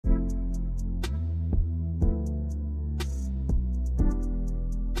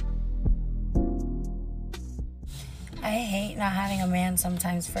I hate not having a man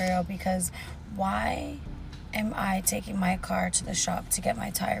sometimes, for real, because why am I taking my car to the shop to get my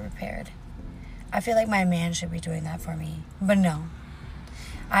tire repaired? I feel like my man should be doing that for me. But no.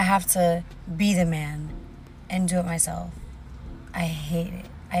 I have to be the man and do it myself. I hate it.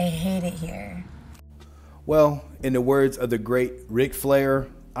 I hate it here. Well, in the words of the great Ric Flair,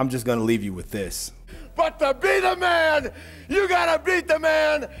 I'm just going to leave you with this. But to be the man, you gotta beat the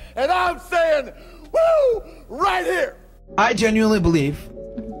man, and I'm saying, woo, right here. I genuinely believe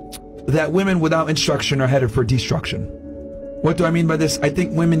that women without instruction are headed for destruction. What do I mean by this? I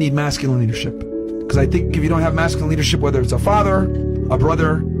think women need masculine leadership. Because I think if you don't have masculine leadership, whether it's a father, a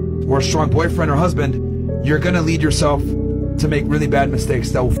brother, or a strong boyfriend or husband, you're gonna lead yourself to make really bad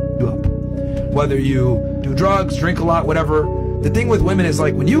mistakes that will f you up. Whether you do drugs, drink a lot, whatever. The thing with women is,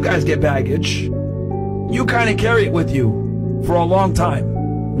 like, when you guys get baggage, you kind of carry it with you for a long time,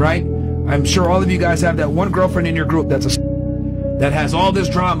 right? I'm sure all of you guys have that one girlfriend in your group that has all this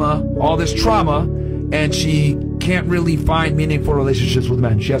drama, all this trauma, and she can't really find meaningful relationships with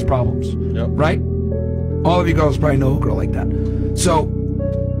men. She has problems, right? All of you girls probably know a girl like that. So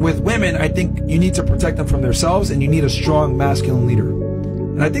with women, I think you need to protect them from themselves, and you need a strong masculine leader.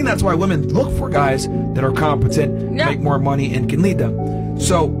 And I think that's why women look for guys that are competent, make more money, and can lead them.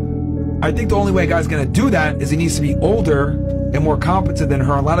 So I think the only way a guy's gonna do that is he needs to be older and more competent than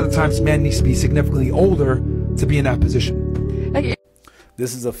her. A lot of the times, man needs to be significantly older to be in that position. Okay.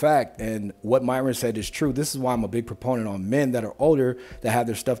 This is a fact, and what Myron said is true. This is why I'm a big proponent on men that are older, that have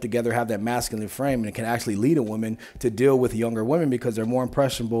their stuff together, have that masculine frame, and can actually lead a woman to deal with younger women, because they're more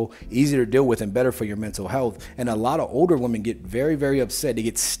impressionable, easier to deal with, and better for your mental health. And a lot of older women get very, very upset. They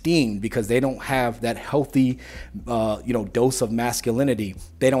get steamed because they don't have that healthy, dose of masculinity.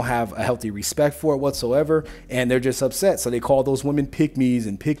 They don't have a healthy respect for it whatsoever, and they're just upset. So they call those women pick-me's,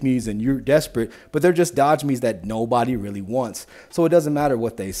 and you're desperate, but they're just dodge-me's that nobody really wants. So it doesn't matter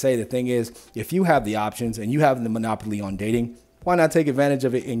what they say. The thing is, if you have the options and you have the monopoly on dating, why not take advantage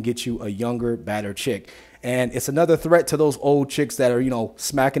of it and get you a younger, badder chick? And it's another threat to those old chicks that are,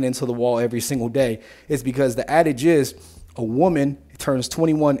 smacking into the wall every single day. It's because the adage is a woman turns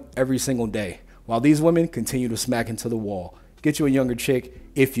 21 every single day, while these women continue to smack into the wall. Get you a younger chick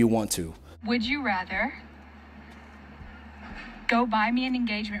if you want to. Would you rather go buy me an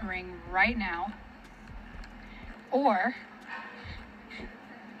engagement ring right now, or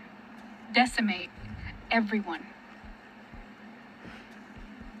decimate everyone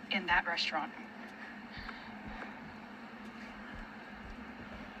in that restaurant?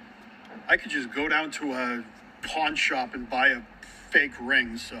 I could just go down to a pawn shop and buy a fake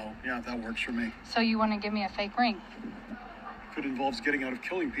ring, so yeah, that works for me. So you want to give me a fake ring? If it involves getting out of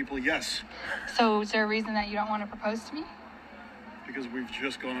killing people, yes. So is there a reason that you don't want to propose to me? Because we've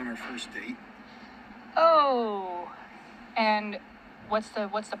just gone on our first date. Oh, and what's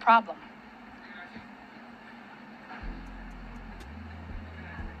the problem?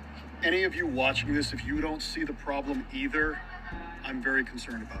 Any of you watching this, if you don't see the problem either, I'm very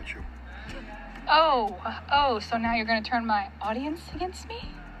concerned about you. Oh, so now you're going to turn my audience against me?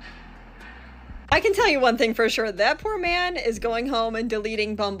 I can tell you one thing for sure. That poor man is going home and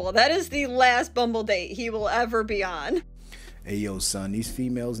deleting Bumble. That is the last Bumble date he will ever be on. Hey, yo, son, these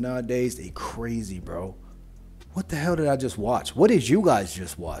females nowadays, they crazy, bro. What the hell did I just watch? What did you guys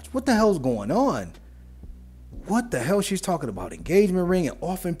just watch? What the hell's going on? What the hell? She's talking about engagement ring and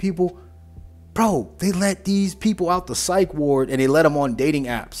offering people. Bro, they let these people out the psych ward and they let them on dating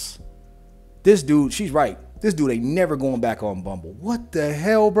apps. This dude, she's right. This dude ain't never going back on Bumble. What the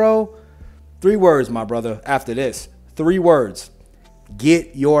hell, bro? 3 words, my brother, after this. 3 words.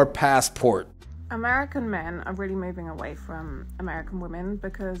 Get your passport. American men are really moving away from American women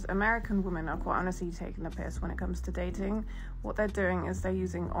because American women are quite honestly taking the piss when it comes to dating. What they're doing is they're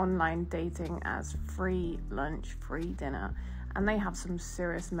using online dating as free lunch, free dinner, and they have some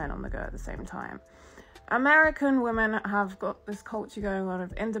serious men on the go at the same time. American women have got this culture going on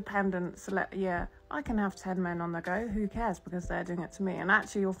of independence. Yeah, I can have 10 men on the go. Who cares? Because they're doing it to me. And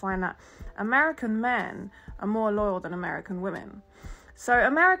actually, you'll find that American men are more loyal than American women. So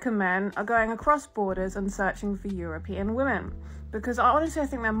American men are going across borders and searching for European women. Because honestly, I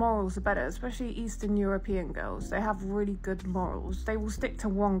think their morals are better, especially Eastern European girls. They have really good morals. They will stick to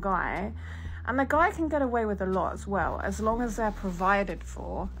one guy. And the guy can get away with a lot as well, as long as they're provided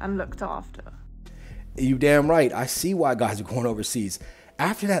for and looked after. You damn right. I see why guys are going overseas.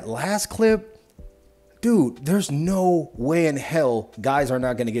 After that last clip, dude, there's no way in hell guys are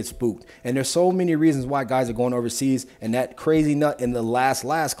not going to get spooked. And there's so many reasons why guys are going overseas. And that crazy nut in the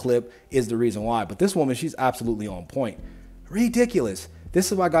last clip is the reason why. But this woman, she's absolutely on point. Ridiculous.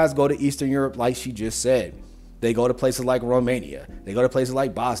 This is why guys go to Eastern Europe, like she just said. They go to places like Romania. They go to places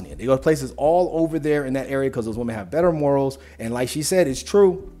like Bosnia. They go to places all over there in that area because those women have better morals. And like she said, it's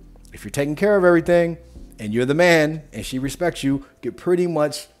true. If you're taking care of everything and you're the man and she respects you, you pretty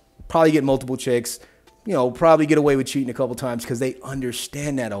much probably get multiple chicks, you know, probably get away with cheating a couple times because they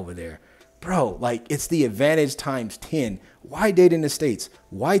understand that over there. Bro, like, it's the advantage times 10. Why date in the States?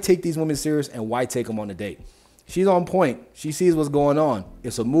 Why take these women serious and why take them on a date? She's on point. She sees what's going on.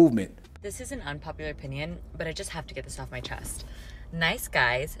 It's a movement. This is an unpopular opinion, but I just have to get this off my chest. Nice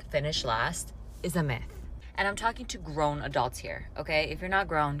guys finish last is a myth. And I'm talking to grown adults here, okay? If you're not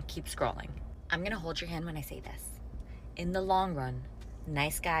grown, keep scrolling. I'm gonna hold your hand when I say this. In the long run,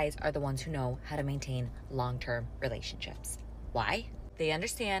 nice guys are the ones who know how to maintain long-term relationships. Why? They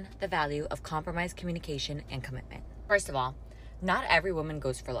understand the value of compromised communication and commitment. First of all, not every woman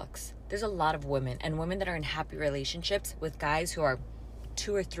goes for looks. There's a lot of women and women that are in happy relationships with guys who are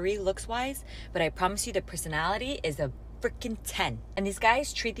 2 or 3 looks wise, but I promise you the personality is a freaking 10. And these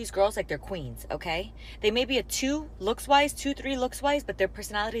guys treat these girls like they're queens, okay? They may be a 2 looks wise, 2, 3 looks wise, but their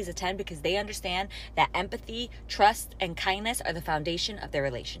personality is a 10 because they understand that empathy, trust, and kindness are the foundation of their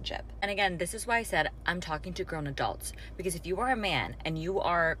relationship. And again, this is why I said I'm talking to grown adults, because if you are a man and you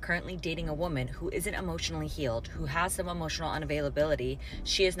are currently dating a woman who isn't emotionally healed, who has some emotional unavailability,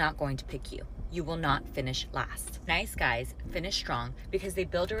 she is not going to pick you. You will not finish last. Nice guys finish strong because they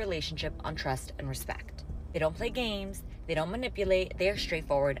build a relationship on trust and respect. They don't play games, they don't manipulate, they are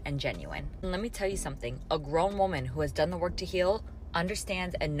straightforward and genuine. And let me tell you something, a grown woman who has done the work to heal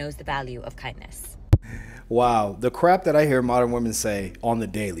understands and knows the value of kindness. Wow, the crap that I hear modern women say on the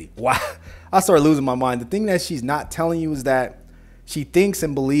daily. Wow, I started losing my mind. The thing that she's not telling you is that she thinks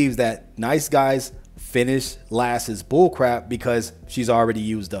and believes that nice guys finish last is bullcrap because she's already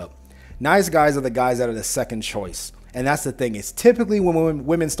used up. Nice guys are the guys that are the second choice. And that's the thing. It's typically when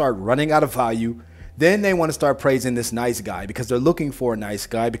women start running out of value, then they want to start praising this nice guy because they're looking for a nice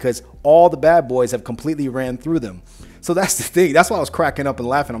guy because all the bad boys have completely ran through them. So that's the thing. That's why I was cracking up and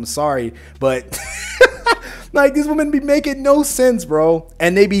laughing. I'm sorry, but like, these women be making no sense, bro.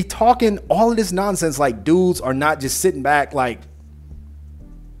 And they be talking all of this nonsense like dudes are not just sitting back like,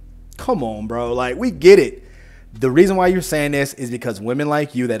 come on, bro. Like, we get it. The reason why you're saying this is because women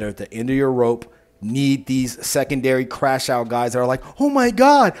like you that are at the end of your rope need these secondary crash out guys that are like, oh my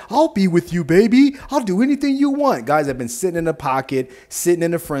God, I'll be with you, baby. I'll do anything you want. Guys have been sitting in the pocket, sitting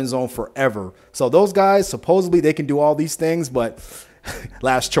in the friend zone forever. So those guys, supposedly they can do all these things, but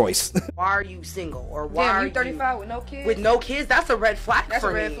last choice. Why are you single? Or why are you 35 with no kids? With no kids? That's a red flag That's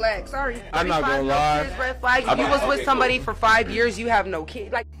for a red me. flag. Sorry. I'm not gonna no lie. Kids, red flag. If you was with somebody for 5 years, you have no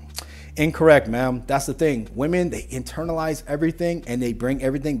kids. Like, Incorrect, ma'am. That's the thing. Women, they internalize everything and they bring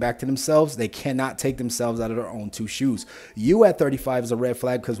everything back to themselves. They cannot take themselves out of their own 2 shoes. You at 35 is a red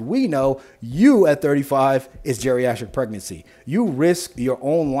flag because we know you at 35 is geriatric pregnancy. You risk your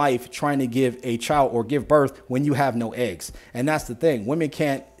own life trying to give a child or give birth when you have no eggs. And that's the thing. Women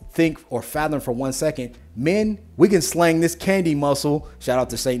can't think or fathom for 1 second. Men, we can slang this candy muscle, shout out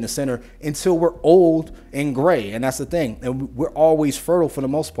to Satan the Sinner, until we're old and gray. And that's the thing. And we're always fertile for the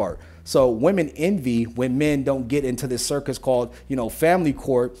most part. So women envy when men don't get into this circus called, you know, family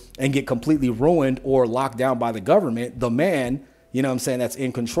court and get completely ruined or locked down by the government. The man, you know what I'm saying, that's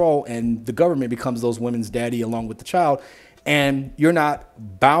in control, and the government becomes those women's daddy along with the child. And you're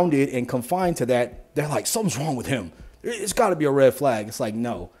not bounded and confined to that. They're like, something's wrong with him. It's got to be a red flag. It's like,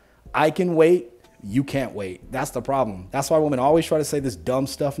 no, I can wait. You can't wait. That's the problem. That's why women always try to say this dumb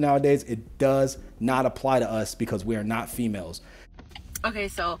stuff nowadays. It does not apply to us because we are not females. Okay,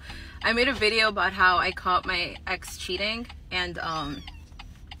 so I made a video about how I caught my ex cheating, and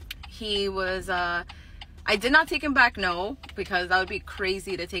he was I did not take him back, no, because that would be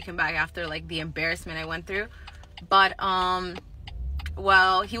crazy to take him back after like the embarrassment I went through. But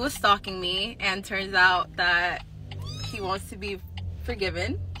well, he was stalking me, and turns out that he wants to be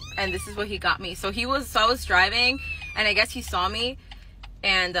forgiven, and this is what he got me. So I was driving, and I guess he saw me,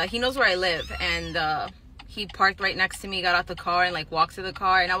 and he knows where I live, and he parked right next to me, got out the car, and like walked to the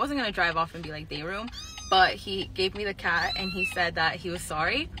car. And I wasn't gonna drive off and be like, day room, but he gave me the cat, and he said that he was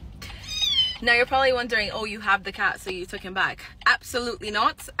sorry. Now you're probably wondering, oh, you have the cat, so you took him back. Absolutely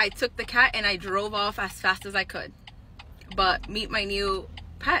not. I took the cat and I drove off as fast as I could. But meet my new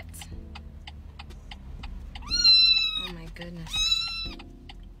pet. Oh my goodness.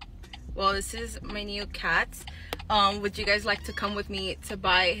 Well, this is my new cat. Would you guys like to come with me to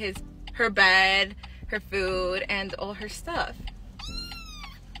buy her bed, her food, and all her stuff?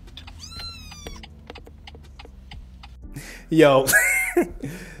 Yo,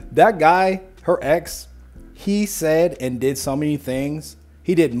 that guy, her ex, he said and did so many things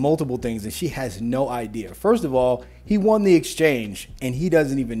He did multiple things and she has no idea. First of all, he won the exchange and he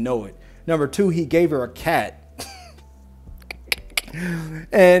doesn't even know it. Number 2, he gave her a cat.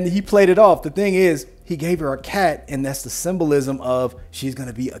 And he played it off. The thing is, he gave her a cat, and that's the symbolism of she's going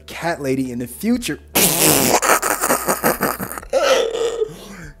to be a cat lady in the future.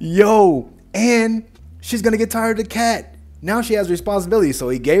 Yo, and she's going to get tired of the cat. Now she has responsibility. So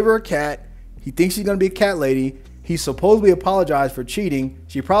he gave her a cat. He thinks she's going to be a cat lady. He supposedly apologized for cheating.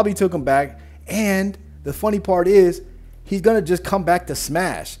 She probably took him back. And the funny part is, he's going to just come back to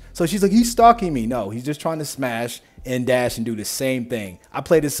smash. So she's like, he's stalking me. No, he's just trying to smash and dash and do the same thing. I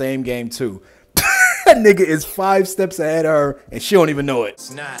play the same game too. That nigga is 5 steps ahead of her and she don't even know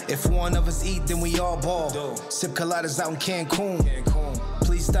it. If one of us eat, then we all ball. Sip coladas out in Cancun.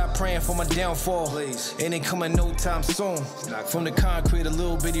 Please stop praying for my downfall. It ain't coming no time soon. From the concrete, a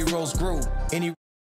little bitty rose grew. Any